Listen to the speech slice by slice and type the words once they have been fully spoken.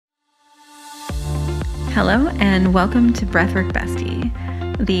Hello and welcome to Breathwork Bestie,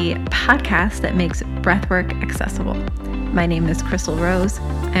 the podcast that makes breathwork accessible. My name is Crystal Rose.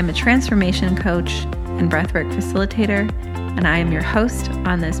 I'm a transformation coach and breathwork facilitator, and I am your host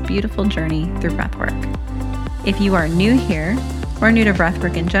on this beautiful journey through breathwork. If you are new here or new to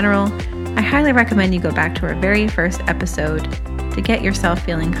breathwork in general, I highly recommend you go back to our very first episode to get yourself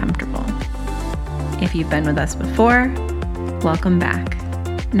feeling comfortable. If you've been with us before, welcome back.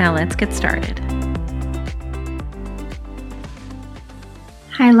 Now let's get started.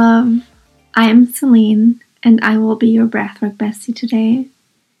 Hi love, I am Selin and I will be your breathwork bestie today.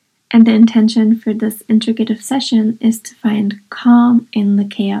 And the intention for this integrative session is to find calm in the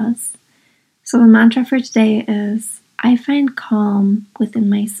chaos. So the mantra for today is, I find calm within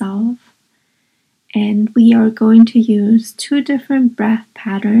myself. And we are going to use two different breath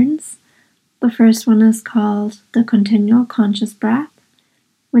patterns. The first one is called the continual conscious breath,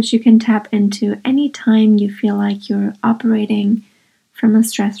 which you can tap into anytime you feel like you're operating from a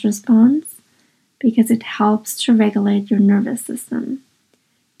stress response because it helps to regulate your nervous system.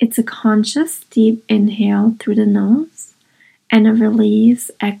 It's a conscious deep inhale through the nose and a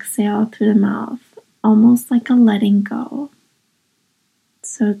release exhale through the mouth, almost like a letting go.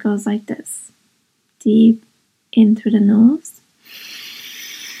 So it goes like this. Deep in through the nose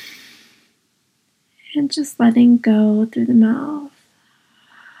and just letting go through the mouth.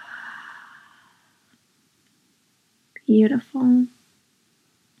 Beautiful.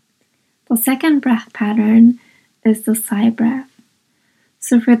 The second breath pattern is the sigh breath.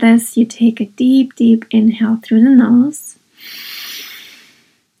 So for this, you take a deep, deep inhale through the nose.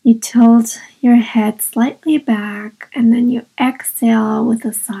 You tilt your head slightly back and then you exhale with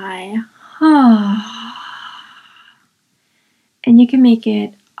a sigh. And you can make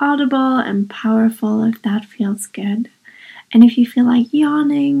it audible and powerful if that feels good. And if you feel like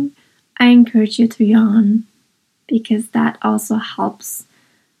yawning, I encourage you to yawn because that also helps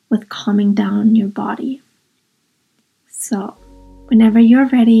with calming down your body. So, whenever you're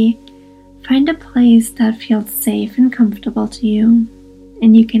ready, find a place that feels safe and comfortable to you.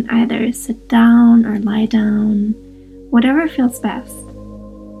 And you can either sit down or lie down, whatever feels best.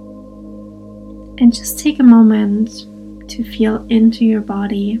 And just take a moment to feel into your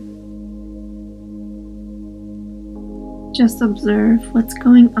body. Just observe what's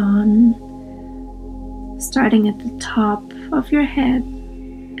going on, starting at the top of your head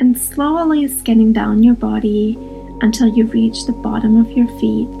and slowly scanning down your body until you reach the bottom of your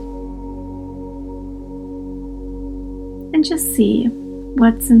feet. And just see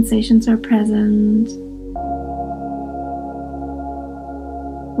what sensations are present.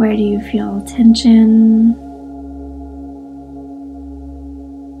 Where do you feel tension?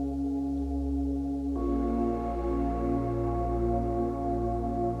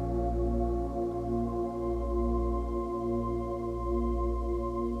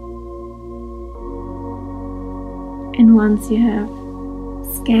 And once you have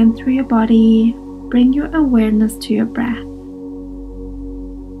scanned through your body, bring your awareness to your breath.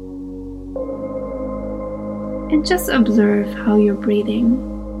 And just observe how you're breathing.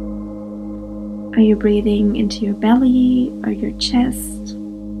 Are you breathing into your belly or your chest?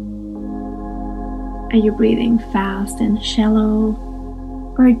 Are you breathing fast and shallow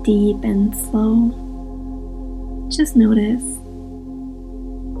or deep and slow? Just notice.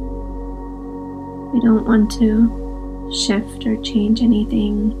 We don't want to shift or change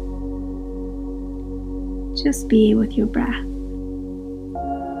anything. Just be with your breath.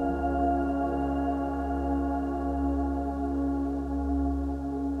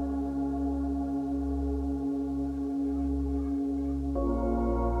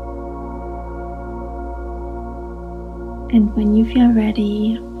 And when you feel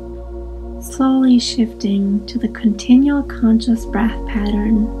ready, slowly shifting to the continual conscious breath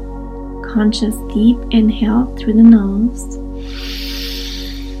pattern. Conscious deep inhale through the nose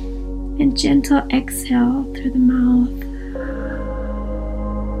and gentle exhale through the mouth.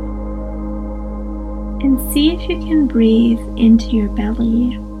 And see if you can breathe into your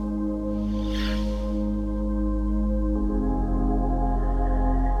belly.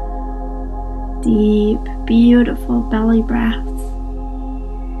 Deep, beautiful belly breaths.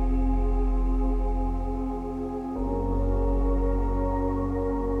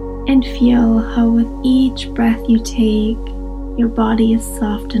 And feel how with each breath you take, your body is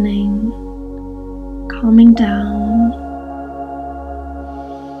softening, calming down.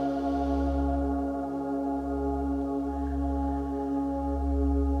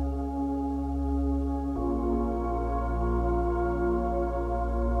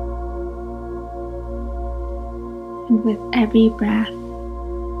 And with every breath,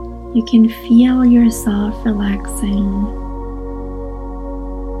 You can feel yourself relaxing.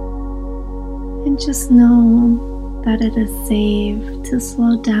 And just know that it is safe to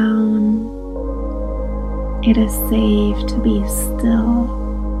slow down. It is safe to be still.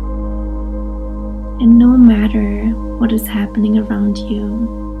 And no matter what is happening around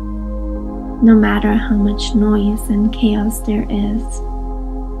you, no matter how much noise and chaos there is,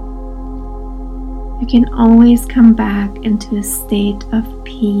 you can always come back into a state of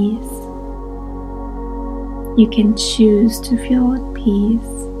peace. You can choose to feel at peace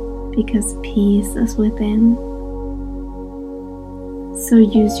because peace is within. So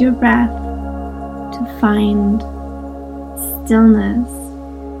use your breath to find stillness.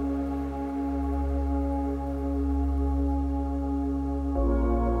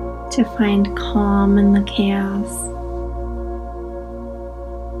 To find calm in the chaos.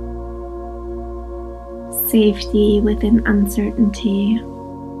 Safety within uncertainty.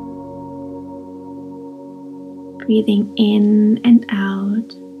 Breathing in and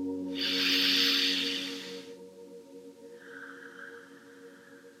out.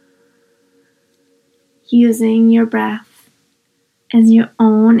 Using your breath as your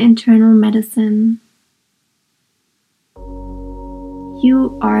own internal medicine.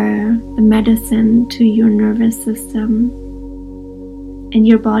 You are the medicine to your nervous system, and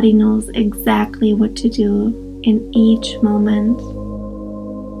your body knows exactly what to do in each moment.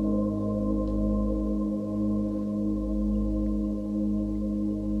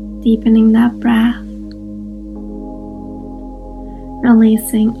 Deepening that breath,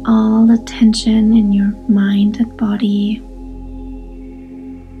 releasing all the tension in your mind and body.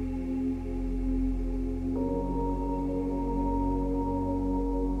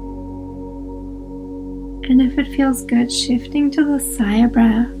 And if it feels good, shifting to the sigh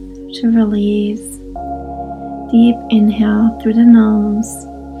breath to release. Deep inhale through the nose.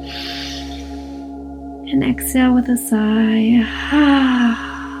 And exhale with a sigh.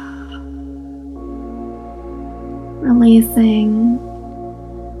 Releasing.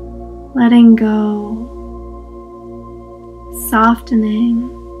 Letting go. Softening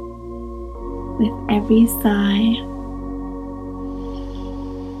with every sigh.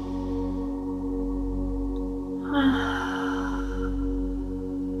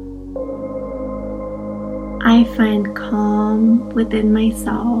 I find calm within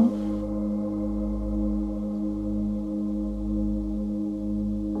myself.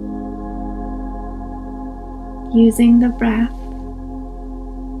 Using the breath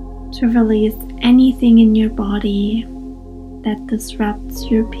to release anything in your body that disrupts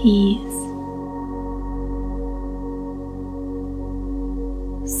your peace.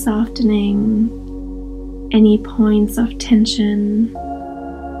 Softening any points of tension.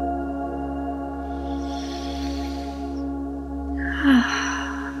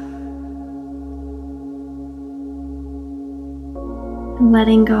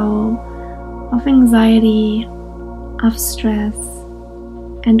 Letting go of anxiety, of stress,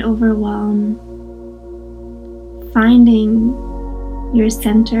 and overwhelm. Finding your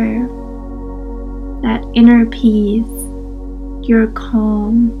center, that inner peace, your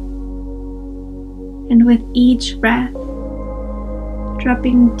calm. And with each breath,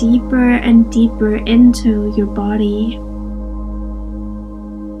 dropping deeper and deeper into your body.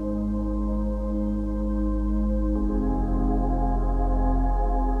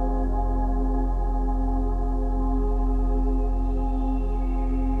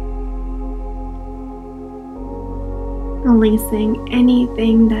 Releasing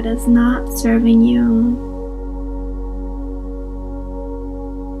anything that is not serving you.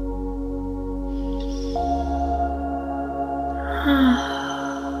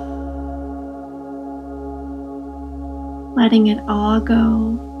 Letting it all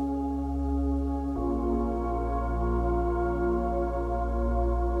go.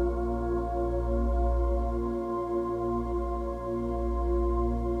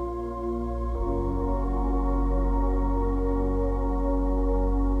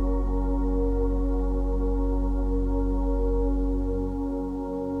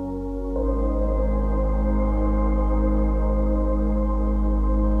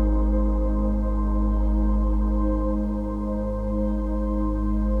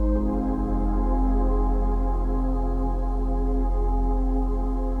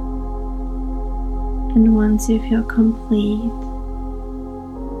 And once you feel complete,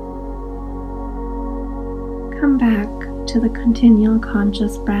 come back to the continual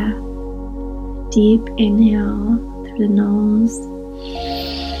conscious breath. Deep inhale through the nose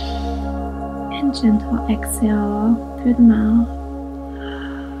and gentle exhale through the mouth.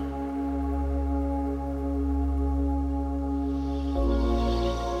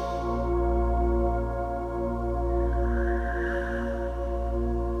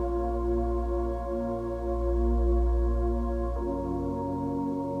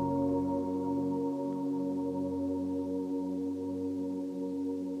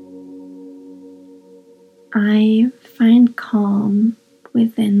 I find calm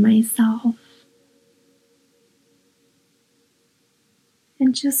within myself.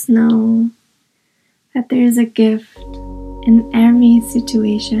 And just know that there's a gift in every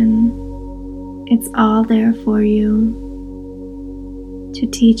situation. It's all there for you to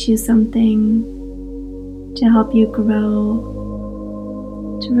teach you something, to help you grow,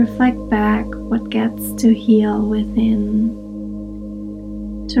 to reflect back what gets to heal within,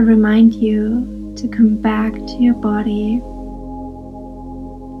 to remind you to come back to your body.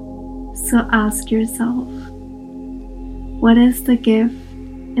 So ask yourself, what is the gift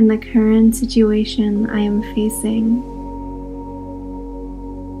in the current situation I am facing?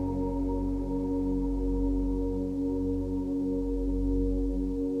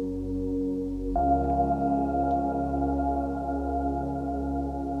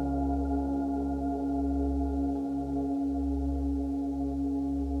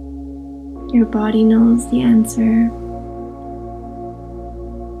 Your body knows the answer.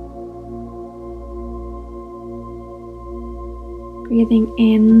 Breathing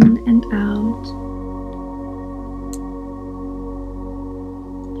in and out.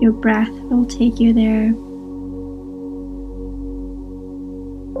 Your breath will take you there.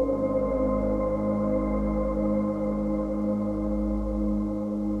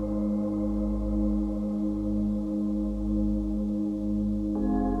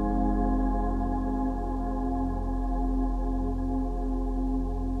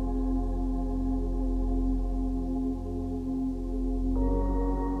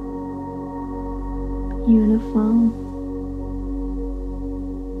 Beautiful.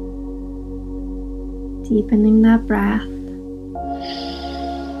 Deepening that breath.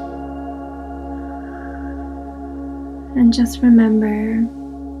 And just remember,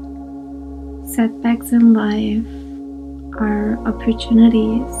 setbacks in life are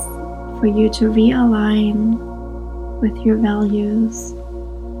opportunities for you to realign with your values.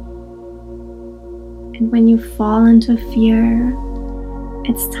 And when you fall into fear,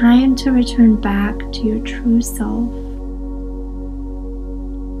 it's time to return back to your true self.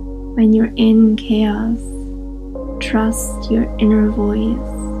 When you're in chaos, trust your inner voice,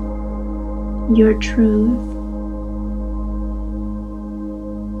 your truth.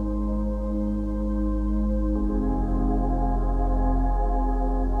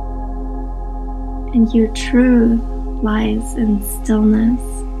 And your truth lies in stillness.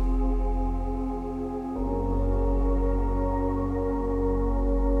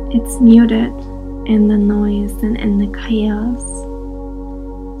 It's muted in the noise and in the chaos.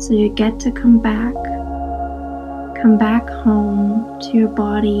 So you get to come back home to your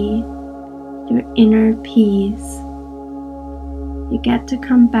body, your inner peace. You get to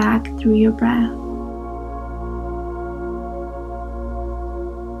come back through your breath.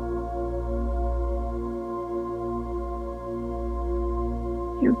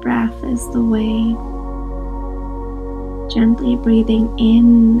 Your breath is the way. Gently breathing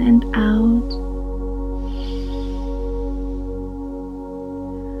in and out.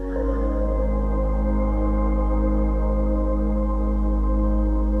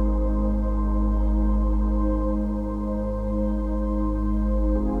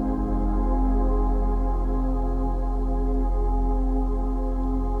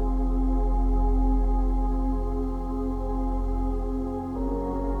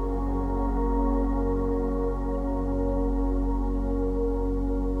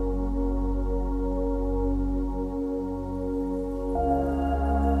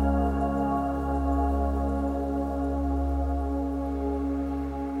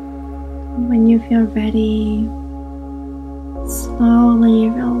 When you feel ready, slowly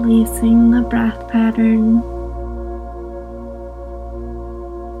releasing the breath pattern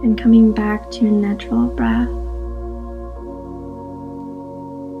and coming back to your natural breath.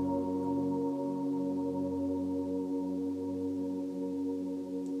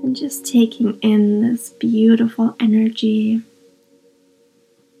 And just taking in this beautiful energy.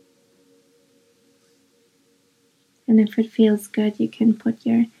 And if it feels good, you can put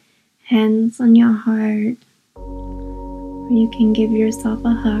your hands on your heart, or you can give yourself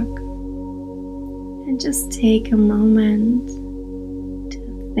a hug and just take a moment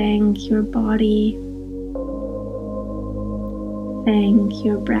to thank your body, thank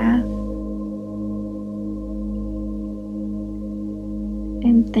your breath,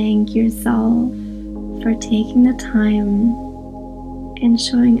 and thank yourself for taking the time and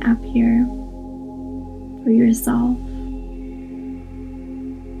showing up here for yourself.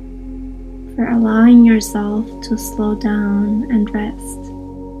 For allowing yourself to slow down and rest.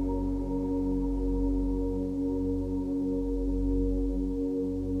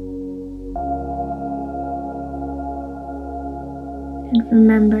 And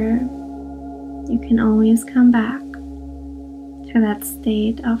remember, you can always come back to that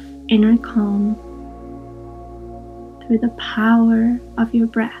state of inner calm through the power of your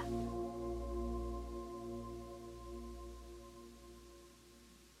breath.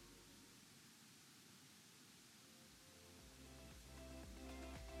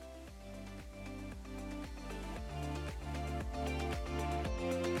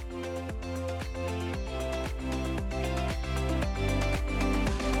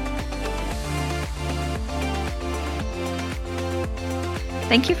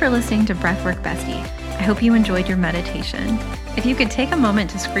 Thank you for listening to Breathwork Bestie. I hope you enjoyed your meditation. If you could take a moment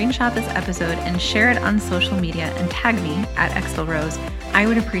to screenshot this episode and share it on social media and tag me at @XLRose, I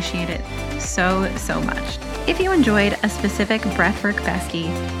would appreciate it so much. If you enjoyed a specific Breathwork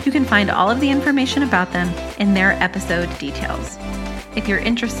Bestie, you can find all of the information about them in their episode details. If you're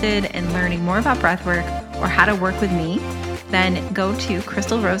interested in learning more about breathwork or how to work with me, then go to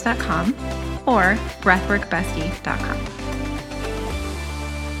crystalrose.com or breathworkbestie.com.